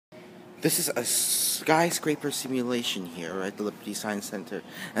This is a skyscraper simulation here at the Liberty Science Center.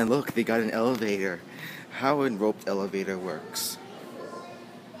 And look, they got an elevator. How a roped elevator works.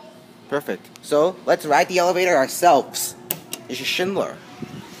 Perfect. So, let's ride the elevator ourselves. This is Schindler.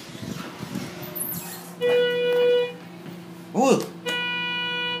 Ooh!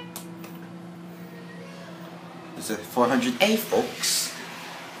 This is 400A, folks.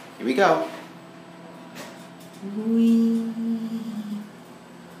 Here we go. Whee!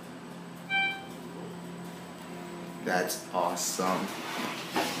 That's awesome.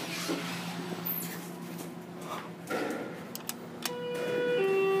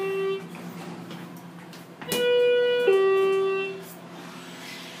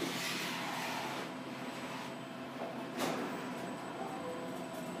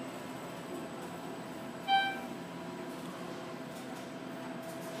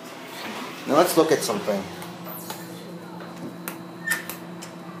 Now let's look at something.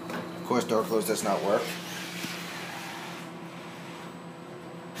 Of course, door close does not work.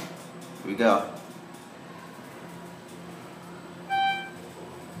 Here we go.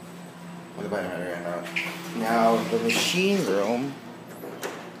 What about now the machine room?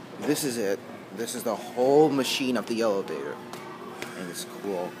 This is it. This is the whole machine of the elevator, and it's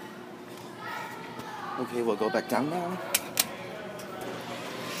cool. Okay, we'll go back down now.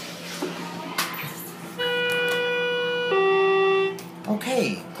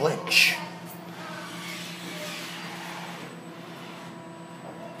 Okay, glitch.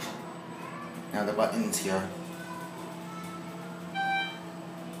 Now the button's here.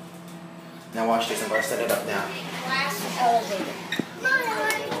 Now watch this, I'm gonna set it up now. Glass elevator.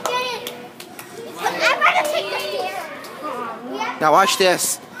 Get it. I'm gonna take the stairs. Now watch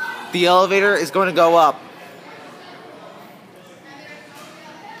this. The elevator is going to go up.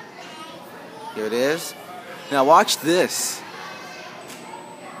 Here it is. Now watch this.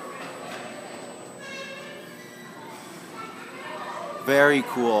 Very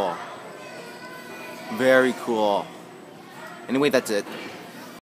cool. Very cool. Anyway, that's it.